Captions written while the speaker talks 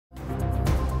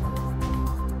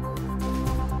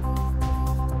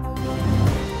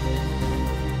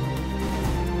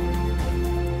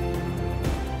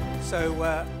So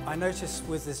I notice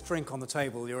with this drink on the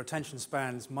table, your attention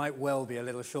spans might well be a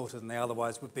little shorter than they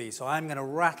otherwise would be. So I'm going to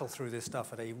rattle through this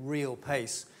stuff at a real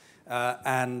pace,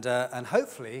 and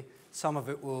hopefully some of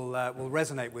it will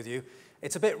resonate with you.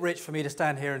 It's a bit rich for me to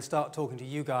stand here and start talking to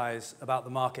you guys about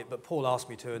the market, but Paul asked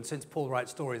me to, and since Paul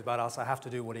writes stories about us, I have to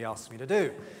do what he asks me to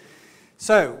do.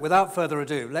 So, without further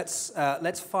ado, let's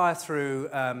fire through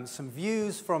some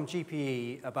views from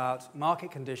GPE about market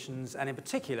conditions, and in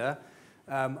particular,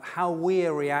 how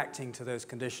we're reacting to those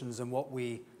conditions and what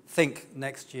we think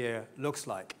next year looks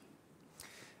like.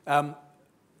 There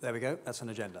we go, that's an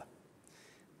agenda.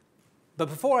 But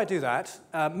before I do that,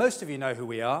 most of you know who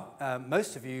we are.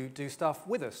 Most of you do stuff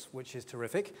with us, which is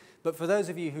terrific. But for those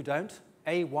of you who don't,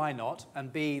 A, why not?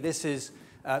 And B, this is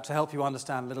to help you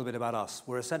understand a little bit about us.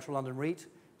 We're a Central London REIT.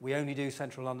 We only do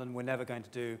Central London. We're never going to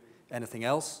do anything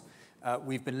else.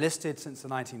 We've been listed since the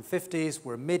 1950s.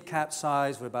 We're a mid-cap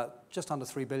size. We're about just under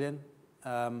 3 billion.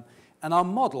 And our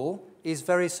model is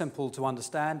very simple to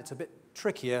understand. It's a bit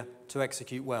trickier to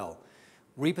execute well.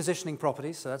 Repositioning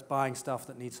properties, so that's buying stuff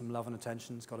that needs some love and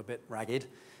attention. It's got a bit ragged.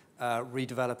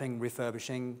 Redeveloping,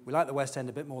 refurbishing. We like the West End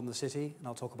a bit more than the City, and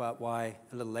I'll talk about why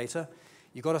a little later.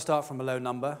 You've got to start from a low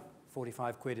number.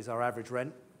 45 quid is our average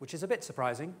rent, which is a bit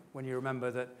surprising when you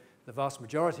remember that the vast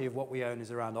majority of what we own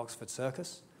is around Oxford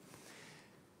Circus.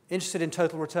 Interested in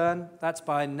total return? That's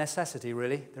by necessity,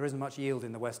 really. There isn't much yield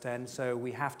in the West End, so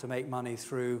we have to make money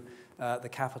through the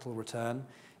capital return.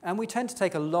 And we tend to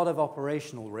take a lot of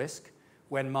operational risk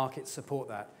when markets support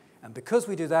that. And because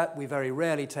we do that, we very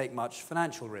rarely take much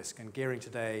financial risk, and gearing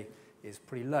today is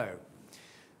pretty low.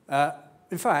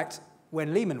 In fact,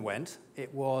 when Lehman went,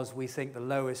 it was, we think, the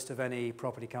lowest of any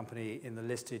property company in the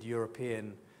listed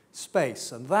European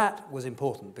space. And that was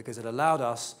important because it allowed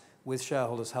us, with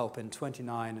shareholders' help in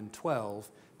 29 and 12,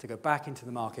 to go back into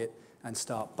the market and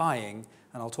start buying.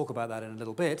 And I'll talk about that in a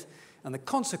little bit. And the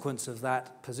consequence of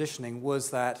that positioning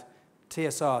was that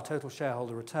TSR, total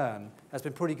shareholder return, has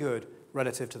been pretty good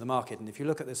relative to the market. And if you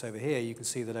look at this over here, you can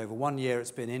see that over 1 year it's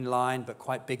been in line, but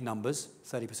quite big numbers,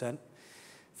 30%.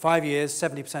 5 years,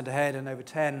 70% ahead, and over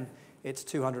 10, it's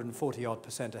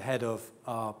 240-odd% ahead of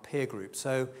our peer group.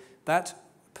 So that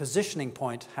positioning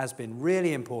point has been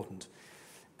really important.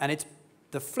 And it's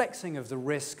the flexing of the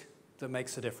risk that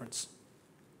makes the difference.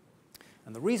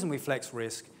 And the reason we flex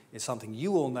risk is something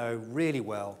you all know really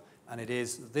well, and it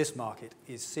is that this market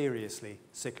is seriously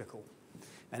cyclical.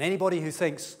 And anybody who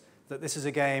thinks that this is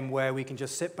a game where we can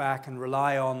just sit back and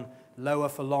rely on lower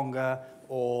for longer,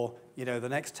 or the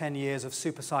next 10 years of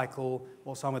super cycle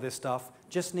or some of this stuff,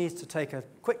 just needs to take a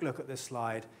quick look at this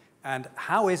slide. And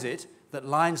how is it that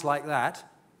lines like that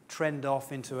trend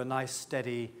off into a nice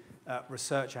steady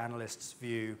research analyst's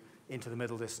view into the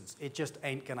middle distance? It just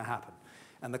ain't going to happen.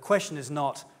 And the question is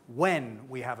not when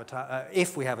we have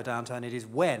if we have a downturn, it is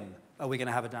when are we going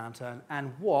to have a downturn,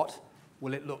 and what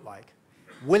will it look like?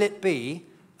 Will it be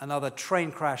another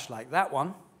train crash like that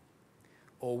one,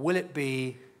 or will it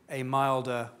be a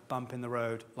milder bump in the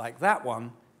road like that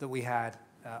one that we had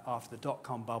after the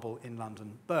dot-com bubble in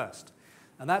London burst?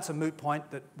 And that's a moot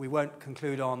point that we won't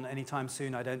conclude on anytime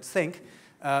soon, I don't think.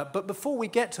 But before we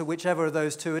get to whichever of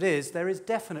those two it is, there is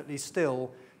definitely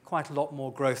still quite a lot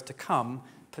more growth to come,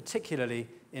 particularly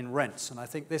in rents. And I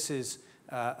think this is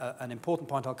an important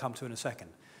point I'll come to in a second.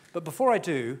 But before I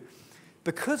do,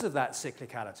 because of that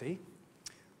cyclicality,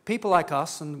 people like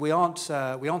us, and we aren't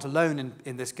alone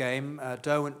in this game.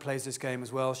 Derwent plays this game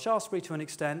as well. Shaftesbury to an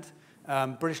extent.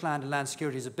 British Land and Land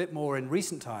Securities a bit more in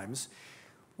recent times.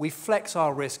 We flex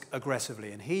our risk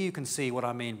aggressively. And here you can see what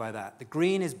I mean by that. The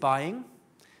green is buying.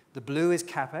 The blue is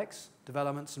CapEx,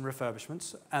 developments and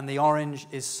refurbishments. And the orange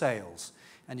is sales.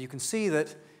 And you can see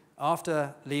that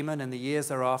after Lehman and the years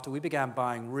thereafter, we began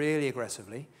buying really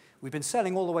aggressively. We've been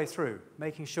selling all the way through,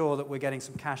 making sure that we're getting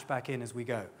some cash back in as we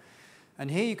go. And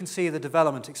here you can see the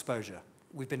development exposure.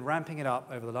 We've been ramping it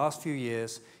up over the last few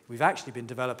years. We've actually been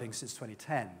developing since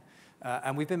 2010.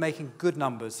 And we've been making good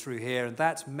numbers through here, and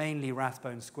that's mainly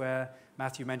Rathbone Square.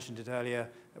 Matthew mentioned it earlier,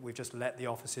 that we've just let the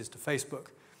offices to Facebook.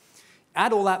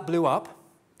 Add all that blue up,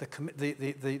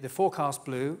 the forecast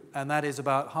blue, and that is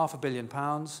about £500 million.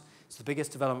 It's the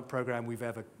biggest development program we've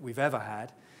ever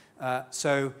had.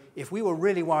 So if we were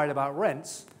really worried about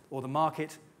rents or the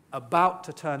market about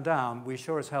to turn down, we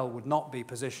sure as hell would not be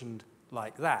positioned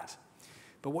like that.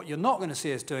 But what you're not going to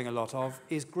see us doing a lot of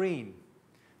is green.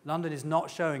 London is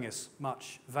not showing us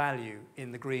much value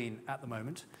in the green at the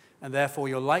moment, and therefore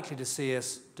you're likely to see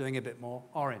us doing a bit more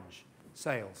orange,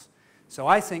 sales. So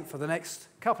I think for the next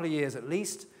couple of years at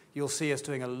least, you'll see us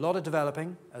doing a lot of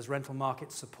developing as rental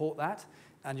markets support that,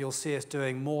 and you'll see us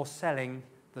doing more selling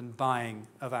than buying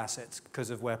of assets because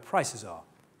of where prices are.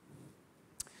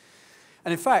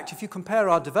 And in fact, if you compare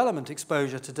our development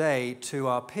exposure today to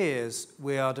our peers,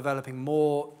 we are developing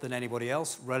more than anybody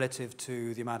else relative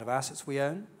to the amount of assets we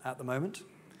own at the moment.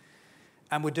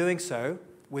 And we're doing so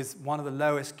with one of the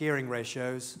lowest gearing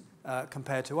ratios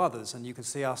compared to others. And you can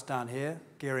see us down here,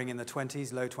 gearing in the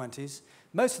 20s, low 20s.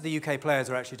 Most of the UK players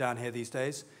are actually down here these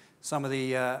days. Some of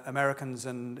the Americans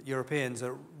and Europeans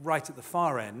are right at the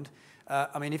far end.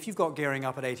 I mean, if you've got gearing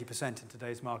up at 80% in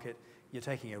today's market, you're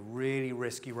taking a really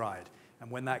risky ride. And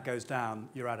when that goes down,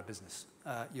 you're out of business.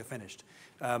 You're finished.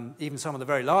 Even some of the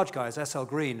very large guys, SL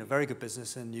Green, a very good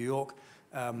business in New York,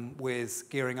 with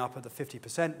gearing up at the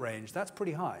 50% range, that's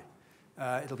pretty high.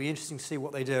 It'll be interesting to see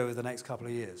what they do over the next couple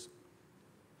of years.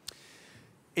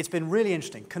 It's been really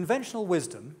interesting. Conventional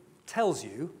wisdom tells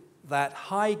you that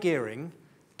high gearing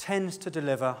tends to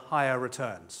deliver higher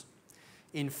returns.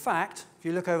 In fact, if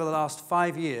you look over the last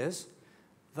 5 years,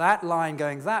 that line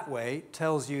going that way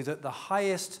tells you that the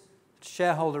highest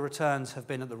shareholder returns have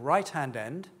been at the right-hand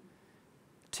end,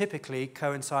 typically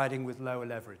coinciding with lower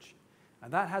leverage.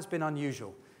 And that has been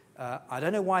unusual. I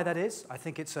don't know why that is. I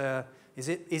think it's is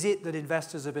it that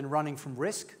investors have been running from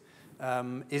risk?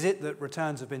 Is it that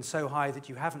returns have been so high that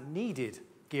you haven't needed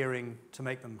gearing to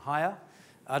make them higher?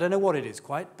 I don't know what it is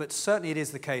quite, but certainly it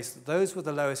is the case that those with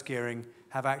the lowest gearing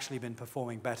have actually been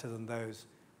performing better than those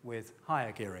with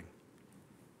higher gearing.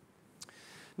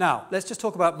 Now, let's just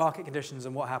talk about market conditions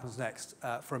and what happens next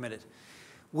for a minute.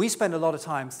 We spend a lot of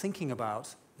time thinking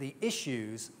about the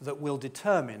issues that will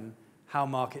determine how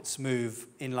markets move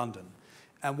in London.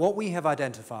 And what we have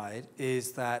identified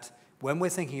is that when we're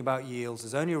thinking about yields,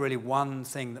 there's only really one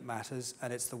thing that matters,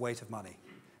 and it's the weight of money.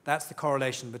 That's the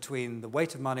correlation between the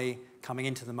weight of money coming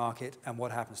into the market and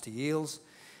what happens to yields.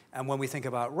 And when we think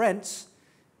about rents,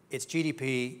 it's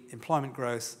GDP, employment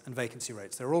growth, and vacancy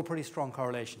rates. They're all pretty strong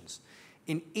correlations.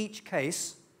 In each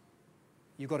case,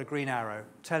 you've got a green arrow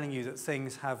telling you that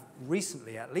things have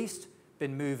recently, at least,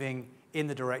 been moving in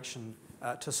the direction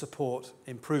to support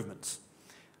improvements.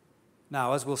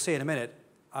 Now, as we'll see in a minute,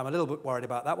 I'm a little bit worried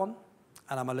about that one,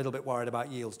 and I'm a little bit worried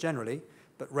about yields generally,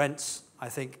 but rents, I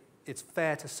think it's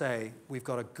fair to say we've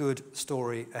got a good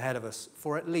story ahead of us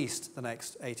for at least the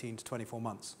next 18 to 24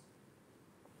 months.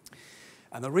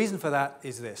 And the reason for that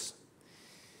is this: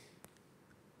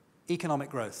 economic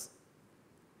growth.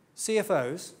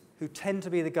 CFOs, who tend to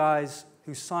be the guys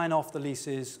who sign off the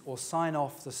leases or sign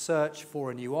off the search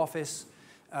for a new office,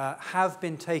 have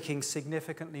been taking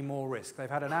significantly more risk. They've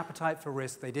had an appetite for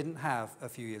risk they didn't have a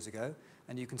few years ago,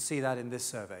 and you can see that in this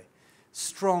survey.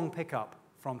 Strong pickup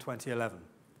from 2011.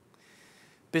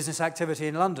 Business activity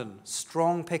in London,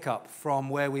 strong pickup from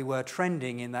where we were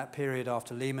trending in that period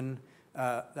after Lehman.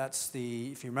 That's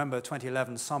if you remember,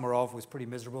 2011 summer of was pretty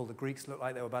miserable. The Greeks looked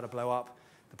like they were about to blow up.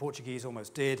 The Portuguese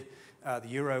almost did. The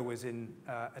euro was in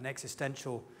an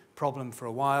existential problem for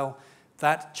a while.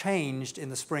 That changed in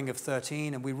the spring of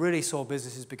 13, and we really saw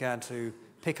businesses began to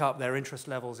pick up their interest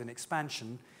levels in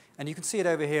expansion. And you can see it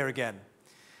over here again.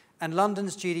 And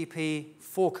London's GDP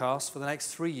forecast for the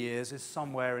next 3 years is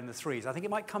somewhere in the threes. I think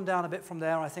it might come down a bit from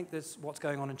there. I think that's what's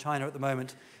going on in China at the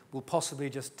moment will possibly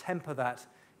just temper that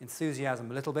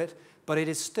enthusiasm a little bit, but it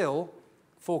is still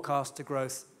forecast to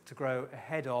grow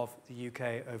ahead of the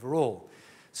UK overall.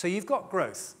 So you've got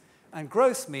growth, and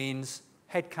growth means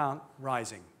headcount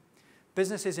rising.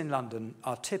 Businesses in London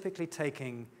are typically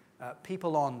taking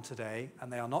people on today,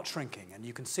 and they are not shrinking, and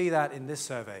you can see that in this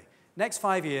survey. Next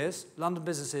 5 years, London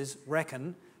businesses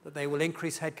reckon that they will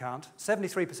increase headcount.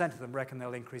 73% of them reckon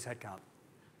they'll increase headcount.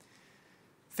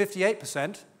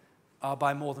 58% are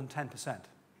by more than 10%.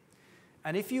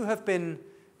 And if you have been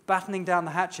battening down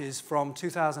the hatches from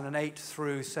 2008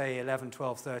 through, say, 11,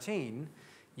 12, 13,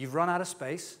 you've run out of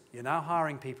space, you're now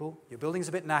hiring people, your building's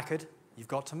a bit knackered, you've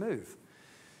got to move.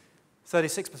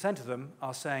 36% of them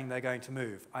are saying they're going to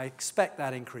move. I expect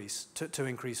that increase to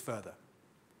increase further.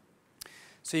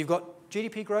 So you've got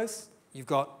GDP growth, you've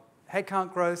got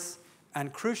headcount growth,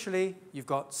 and crucially, you've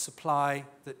got supply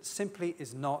that simply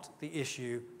is not the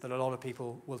issue that a lot of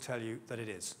people will tell you that it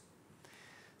is.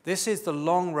 This is the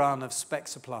long run of spec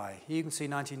supply. Here you can see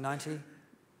 1990,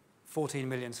 14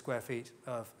 million square feet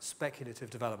of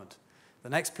speculative development. The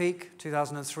next peak,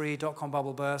 2003, dot-com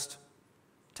bubble burst,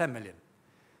 10 million.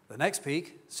 The next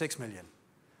peak, 6 million.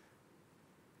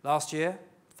 Last year,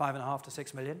 5.5 to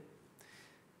 6 million.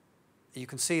 You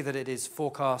can see that it is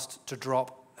forecast to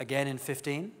drop again in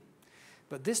 15.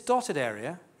 But this dotted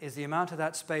area is the amount of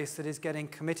that space that is getting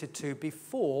committed to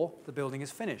before the building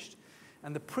is finished.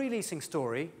 And the pre-leasing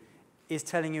story is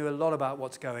telling you a lot about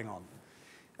what's going on.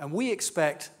 And we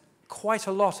expect quite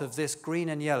a lot of this green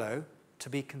and yellow to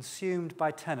be consumed by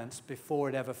tenants before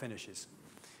it ever finishes.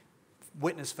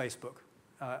 Witness Facebook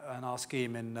and our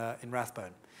scheme in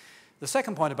Rathbone. The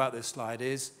second point about this slide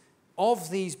is,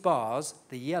 of these bars,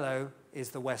 the yellow is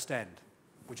the West End,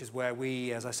 which is where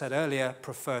we, as I said earlier,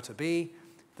 prefer to be.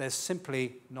 There's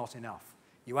simply not enough.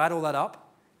 You add all that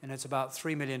up, and it's about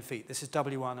 3 million feet. This is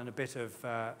W1 and a bit of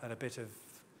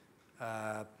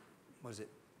what is it?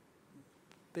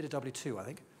 A bit of W2, I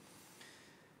think.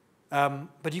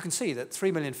 But you can see that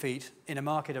 3 million feet in a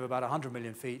market of about 100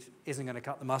 million feet isn't going to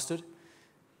cut the mustard.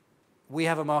 We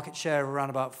have a market share of around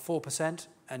about 4%,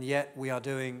 and yet we are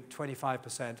doing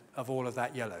 25% of all of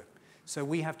that yellow. So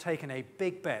we have taken a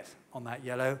big bet on that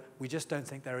yellow. We just don't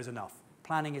think there is enough.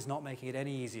 Planning is not making it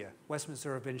any easier.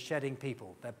 Westminster have been shedding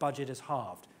people. Their budget is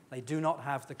halved. They do not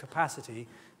have the capacity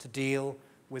to deal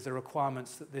with the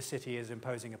requirements that this city is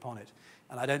imposing upon it.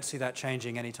 And I don't see that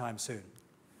changing anytime soon.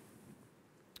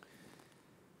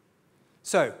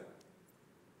 So,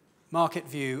 market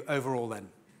view overall then.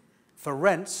 For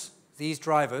rents, these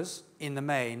drivers in the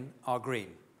main are green.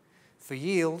 For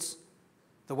yields,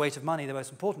 the weight of money, the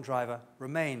most important driver,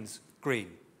 remains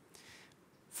green.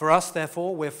 For us,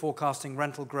 therefore, we're forecasting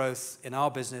rental growth in our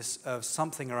business of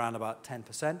something around about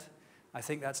 10%. I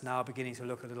think that's now beginning to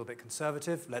look a little bit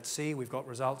conservative. Let's see. We've got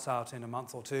results out in a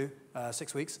month or two,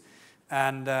 6 weeks,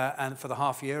 and for the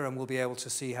half year, and we'll be able to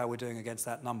see how we're doing against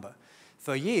that number.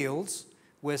 For yields,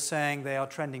 we're saying they are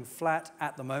trending flat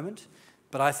at the moment,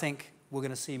 but I think we're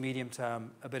going to see medium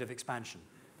term a bit of expansion.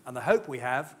 And the hope we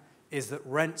have is that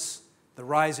rents, the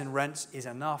rise in rents, is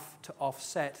enough to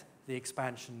offset the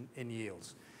expansion in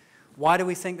yields. Why do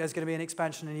we think there's going to be an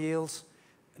expansion in yields?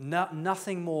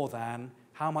 Nothing more than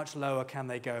how much lower can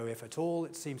they go, if at all.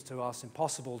 It seems to us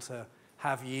impossible to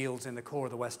have yields in the core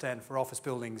of the West End for office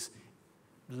buildings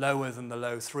lower than the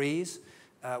low threes.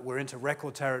 We're into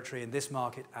record territory in this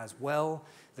market as well.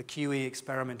 The QE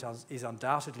experiment is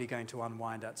undoubtedly going to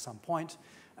unwind at some point,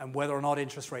 and whether or not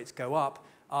interest rates go up,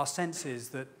 our sense is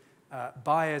that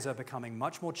buyers are becoming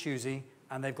much more choosy,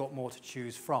 and they've got more to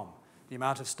choose from. The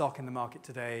amount of stock in the market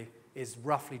today is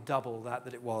roughly double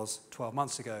that it was 12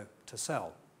 months ago to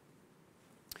sell.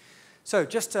 So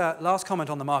just a last comment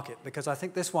on the market, because I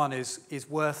think this one is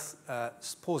worth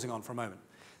pausing on for a moment.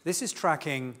 This is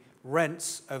tracking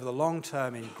rents over the long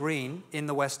term in green in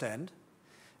the West End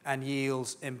and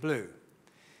yields in blue.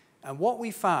 And what we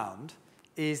found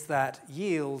is that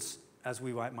yields, as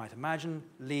we might imagine,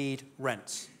 lead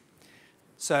rents.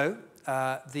 So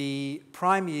the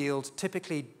prime yield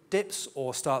typically dips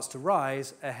or starts to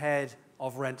rise ahead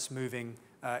of rents moving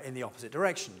in the opposite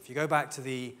direction. If you go back to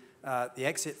the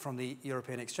exit from the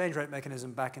European exchange rate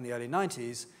mechanism back in the early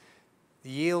 90s, the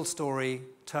yield story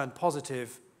turned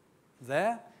positive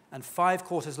there, and 5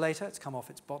 quarters later, it's come off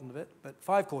its bottom a bit, but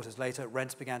 5 quarters later,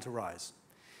 rents began to rise.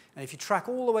 And if you track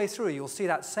all the way through, you'll see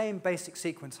that same basic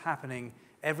sequence happening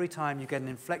every time you get an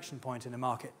inflection point in the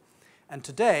market. And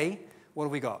today, what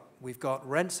have we got? We've got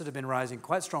rents that have been rising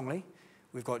quite strongly.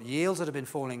 We've got yields that have been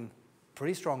falling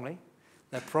pretty strongly.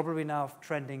 They're probably now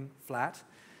trending flat.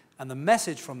 And the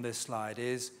message from this slide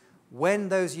is, when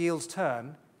those yields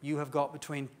turn, you have got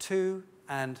between 2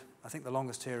 and, I think the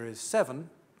longest here is 7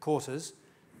 quarters,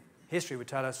 history would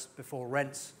tell us, before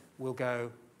rents will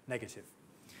go negative.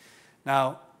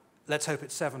 Now, let's hope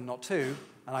it's 7, not 2,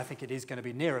 and I think it is going to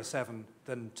be nearer 7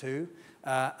 than 2.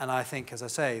 And I think, as I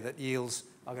say, that yields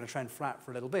are going to trend flat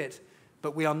for a little bit,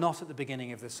 but we are not at the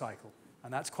beginning of this cycle.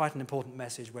 And that's quite an important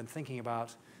message when thinking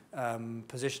about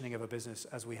positioning of a business,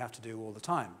 as we have to do all the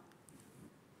time.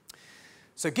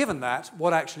 So given that,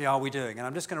 what actually are we doing? And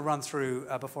I'm just going to run through,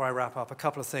 before I wrap up, a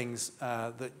couple of things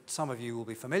that some of you will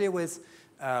be familiar with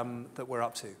that we're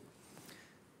up to.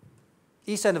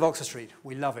 East end of Oxford Street,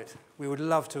 we love it. We would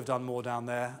love to have done more down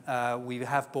there. We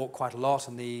have bought quite a lot,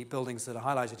 and the buildings that are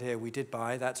highlighted here we did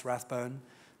buy. That's Rathbone,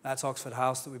 that's Oxford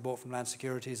House that we bought from Land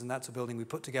Securities, and that's a building we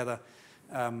put together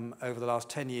over the last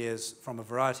 10 years from a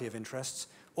variety of interests.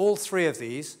 All 3 of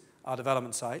these are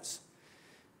development sites,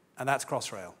 and that's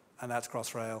Crossrail. And that's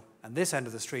Crossrail. And this end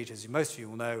of the street, as most of you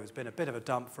will know, has been a bit of a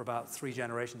dump for about 3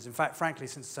 generations. In fact, frankly,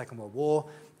 since the Second World War,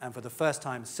 and for the first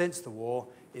time since the war,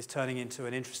 is turning into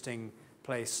an interesting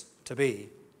place to be,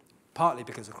 partly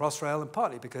because of Crossrail and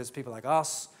partly because people like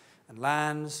us and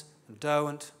Lands and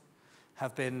Derwent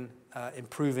have been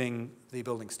improving the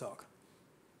building stock.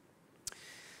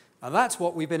 And that's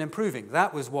what we've been improving.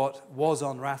 That was what was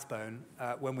on Rathbone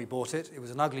when we bought it. It was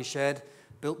an ugly shed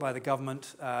built by the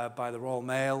government, by the Royal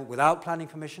Mail, without planning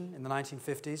permission in the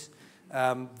 1950s,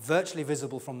 virtually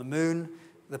visible from the moon.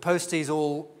 The posties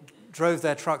all drove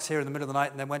their trucks here in the middle of the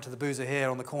night and then went to the boozer here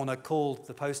on the corner, called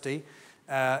the postie,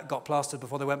 got plastered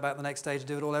before they went back the next day to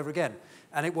do it all over again.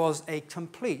 And it was a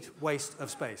complete waste of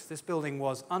space. This building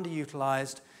was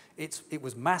underutilized. It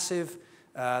was massive.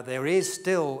 There is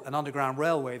still an underground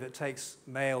railway that takes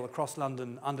mail across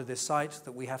London under this site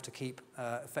that we have to keep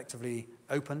effectively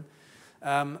open.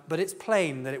 But it's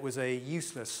plain that it was a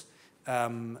useless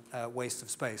waste of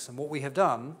space. And what we have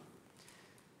done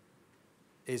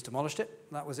is demolished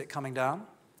it. That was it coming down.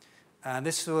 And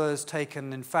this was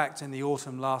taken, in fact, in the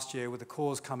autumn last year with the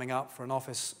cause coming up for an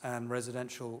office and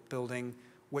residential building,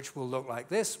 which will look like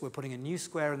this. We're putting a new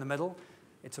square in the middle.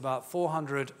 It's about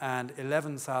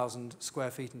 411,000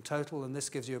 square feet in total, and this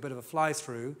gives you a bit of a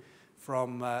fly-through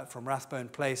from Rathbone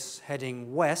Place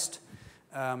heading west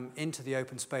into the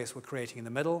open space we're creating in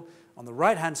the middle. On the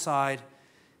right-hand side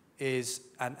is,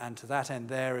 and to that end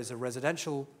there, is a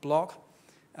residential block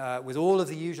with all of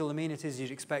the usual amenities you'd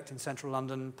expect in central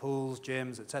London, pools,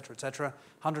 gyms, etc., etc.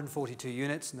 142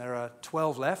 units, and there are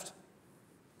 12 left.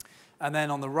 And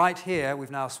then on the right here, we've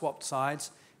now swapped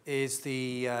sides, is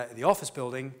the office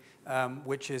building,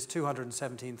 which is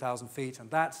 217,000 feet, and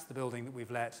that's the building that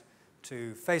we've let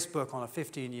to Facebook on a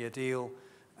 15-year deal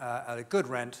at a good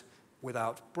rent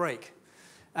without break.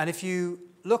 And if you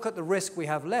look at the risk we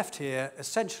have left here,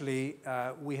 essentially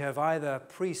we have either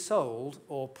pre-sold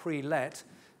or pre-let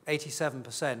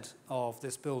 87% of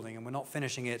this building, and we're not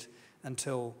finishing it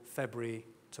until February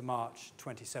to March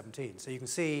 2017. So you can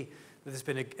see that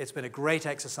it's been a great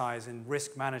exercise in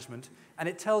risk management, and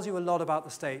it tells you a lot about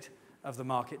the state of the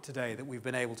market today that we've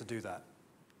been able to do that.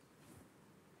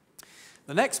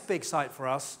 The next big site for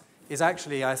us is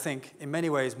actually, I think, in many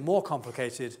ways more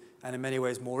complicated and in many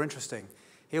ways more interesting.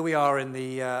 Here we are in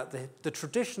the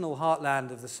traditional heartland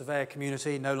of the surveyor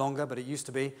community, no longer, but it used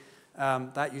to be.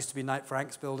 That used to be Knight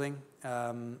Frank's building,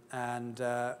 and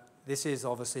this is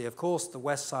obviously, of course, the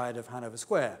west side of Hanover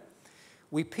Square.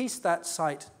 We pieced that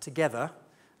site together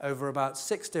over about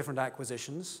 6 different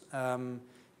acquisitions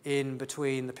in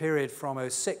between the period from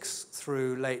 06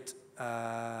 through late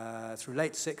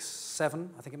 6, 7,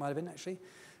 I think it might have been actually.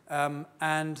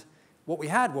 And what we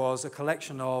had was a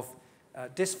collection of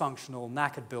dysfunctional,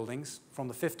 knackered buildings from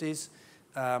the 50s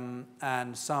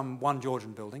and one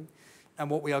Georgian building. And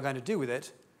what we are going to do with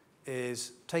it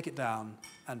is take it down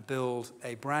and build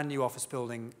a brand new office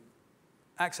building,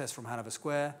 access from Hanover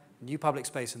Square, new public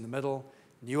space in the middle,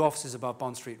 new offices above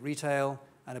Bond Street Retail,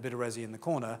 and a bit of resi in the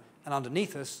corner. And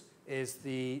underneath us is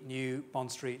the new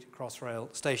Bond Street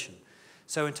Crossrail station.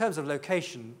 So in terms of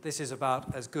location, this is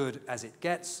about as good as it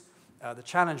gets. The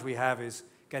challenge we have is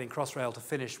getting Crossrail to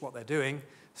finish what they're doing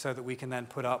so that we can then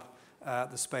put up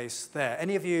the space there.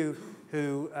 Any of you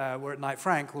who were at Knight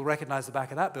Frank will recognize the back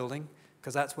of that building,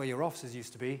 because that's where your offices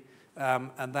used to be.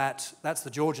 And that's the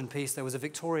Georgian piece. There was a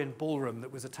Victorian ballroom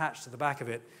that was attached to the back of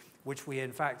it, which we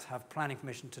in fact have planning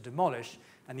permission to demolish.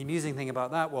 And the amusing thing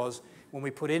about that was, when we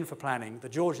put in for planning, the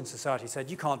Georgian Society said,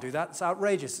 "You can't do that, it's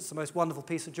outrageous, it's the most wonderful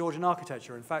piece of Georgian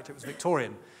architecture." In fact, it was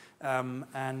Victorian.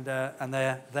 And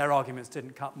their arguments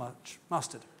didn't cut much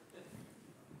mustard.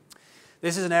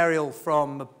 This is an aerial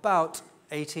from about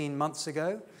 18 months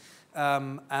ago.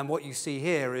 And what you see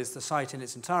here is the site in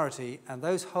its entirety, and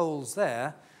those holes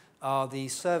there are the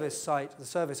service site, the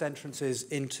service entrances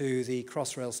into the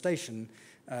Crossrail station,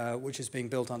 which is being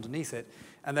built underneath it.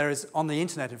 And there is, on the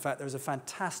internet, in fact, there is a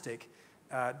fantastic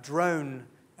drone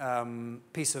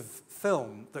piece of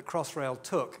film that Crossrail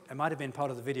took. It might have been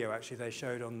part of the video, actually, they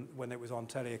showed when it was on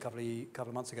telly a couple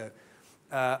of months ago,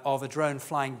 of a drone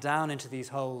flying down into these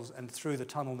holes and through the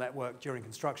tunnel network during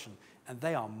construction. And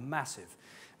they are massive.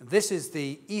 And this is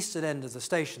the eastern end of the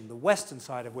station, the western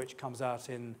side of which comes out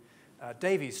in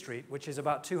Davies Street, which is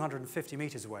about 250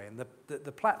 meters away. And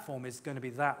the platform is going to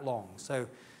be that long. So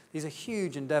these are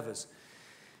huge endeavors.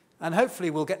 And hopefully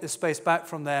we'll get this space back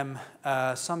from them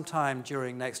sometime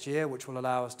during next year, which will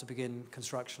allow us to begin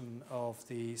construction of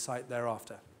the site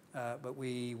thereafter. But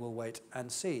we will wait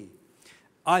and see.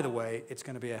 Either way, it's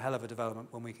going to be a hell of a development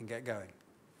when we can get going.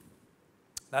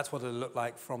 That's what it'll look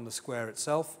like from the square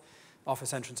itself.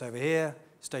 Office entrance over here,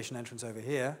 station entrance over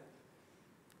here.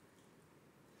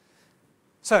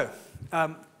 So,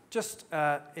 just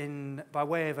by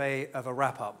way of a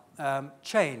wrap-up,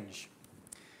 change.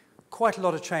 Quite a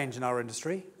lot of change in our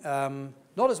industry.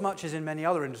 Not as much as in many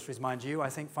other industries, mind you. I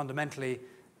think fundamentally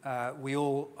we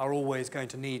all are always going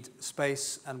to need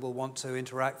space and will want to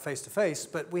interact face-to-face,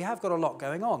 but we have got a lot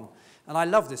going on. And I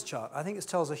love this chart. I think this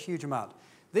tells a huge amount.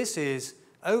 This is,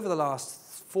 over the last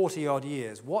 40-odd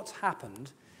years, what's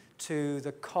happened to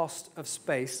the cost of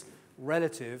space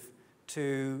relative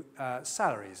to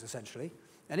salaries, essentially.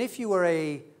 And if you were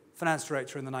a finance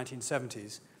director in the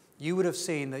 1970s, you would have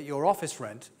seen that your office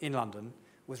rent in London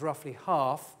was roughly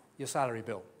half your salary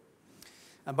bill.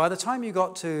 And by the time you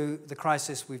got to the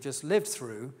crisis we've just lived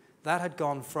through, that had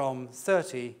gone from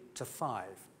 30 to 5.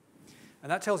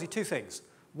 And that tells you two things.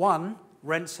 One,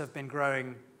 rents have been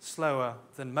growing slower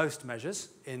than most measures,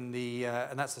 and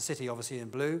that's the city obviously in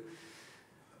blue.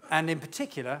 And in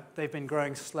particular, they've been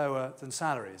growing slower than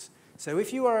salaries. So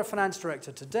if you are a finance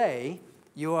director today,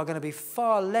 you are going to be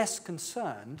far less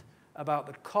concerned about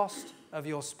the cost of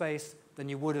your space than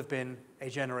you would have been a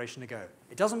generation ago.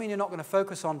 It doesn't mean you're not going to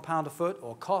focus on pound a foot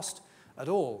or cost at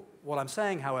all. What I'm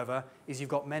saying, however, is you've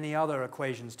got many other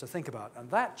equations to think about. And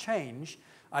that change,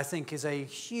 I think, is a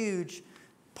huge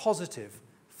positive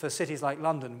for cities like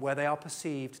London, where they are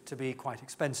perceived to be quite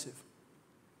expensive.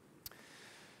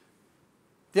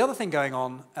 The other thing going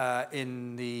on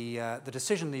in the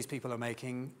decision these people are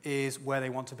making is where they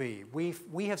want to be.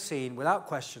 We have seen, without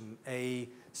question, a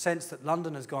sense that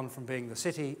London has gone from being the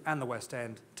city and the West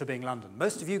End to being London.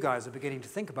 Most of you guys are beginning to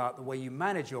think about the way you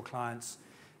manage your clients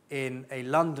in a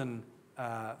London,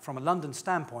 from a London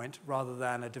standpoint rather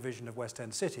than a division of West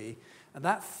End City. And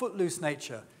that footloose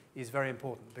nature is very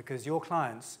important, because your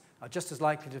clients are just as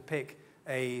likely to pick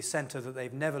a centre that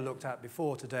they've never looked at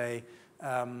before today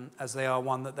as they are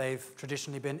one that they've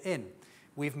traditionally been in.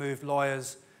 We've moved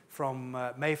lawyers from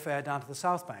Mayfair down to the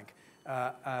South Bank,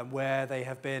 where they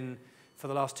have been for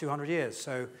the last 200 years.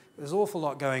 So there's an awful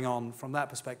lot going on from that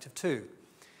perspective too.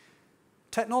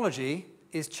 Technology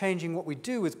is changing what we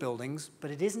do with buildings,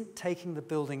 but it isn't taking the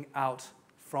building out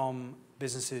from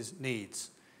businesses' needs.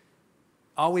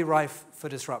 Are we rife for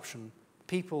disruption?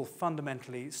 People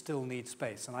fundamentally still need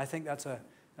space, and I think that's a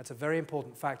very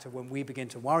important factor when we begin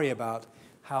to worry about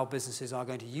how businesses are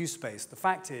going to use space. The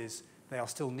fact is, they are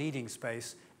still needing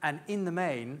space, and in the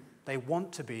main, they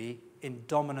want to be in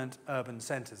dominant urban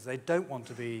centres. They don't want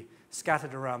to be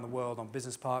scattered around the world on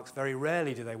business parks. Very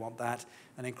rarely do they want that,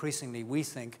 and increasingly we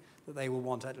think that they will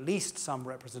want at least some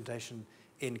representation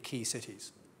in key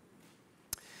cities.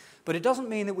 But it doesn't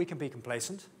mean that we can be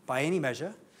complacent by any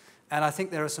measure, and I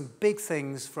think there are some big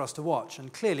things for us to watch,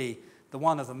 and clearly the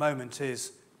one of the moment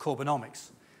is Courtboonomics.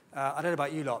 I don't know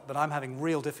about you lot, but I'm having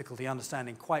real difficulty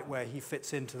understanding quite where he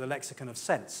fits into the lexicon of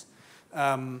sense.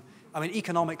 I mean,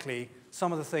 economically,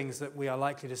 some of the things that we are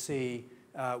likely to see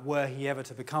were he ever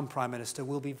to become Prime Minister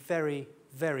will be very,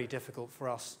 very difficult for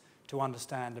us to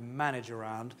understand and manage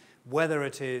around, whether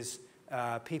it is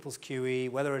people's QE,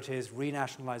 whether it is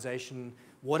renationalisation,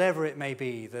 whatever it may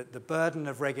be, that the burden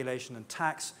of regulation and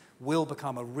tax will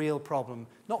become a real problem,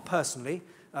 not personally,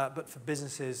 but for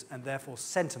businesses and therefore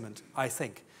sentiment, I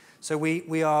think. So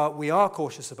we are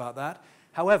cautious about that.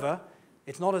 However,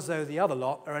 it's not as though the other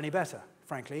lot are any better,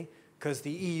 frankly, because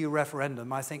the EU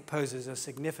referendum, I think, poses a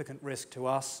significant risk to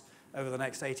us over the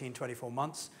next 18, 24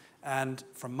 months. And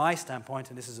from my standpoint,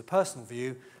 and this is a personal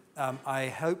view, I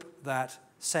hope that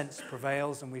sense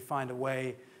prevails and we find a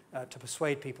way to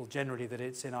persuade people generally that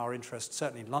it's in our interest,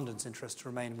 certainly in London's interest, to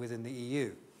remain within the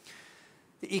EU.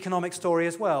 The economic story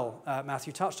as well,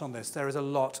 Matthew touched on this. There is a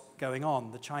lot going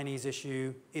on. The Chinese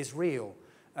issue is real.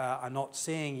 I'm not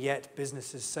seeing yet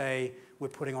businesses say we're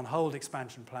putting on hold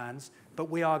expansion plans, but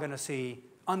we are going to see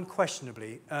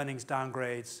unquestionably earnings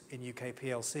downgrades in UK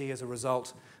PLC as a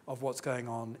result of what's going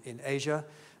on in Asia.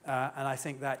 And I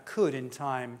think that could, in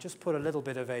time, just put a little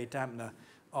bit of a dampener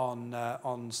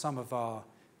on some of our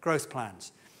growth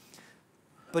plans.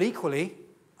 But equally,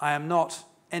 I am not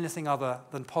anything other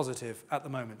than positive at the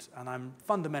moment. And I'm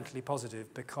fundamentally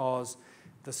positive because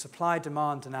the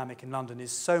supply-demand dynamic in London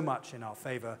is so much in our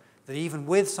favour that even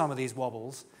with some of these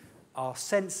wobbles, our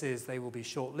sense is they will be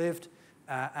short-lived.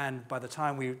 And by the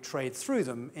time we trade through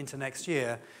them into next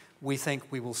year, we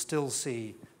think we will still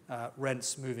see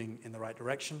rents moving in the right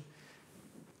direction.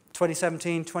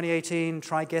 2017, 2018,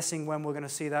 try guessing when we're going to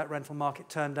see that rental market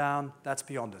turn down. That's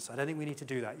beyond us. I don't think we need to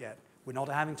do that yet. We're not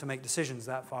having to make decisions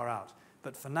that far out.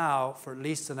 But for now, for at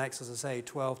least the next, as I say,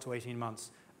 12 to 18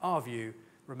 months, our view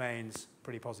remains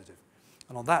pretty positive.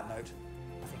 And on that note,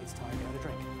 I think it's time to have a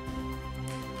drink.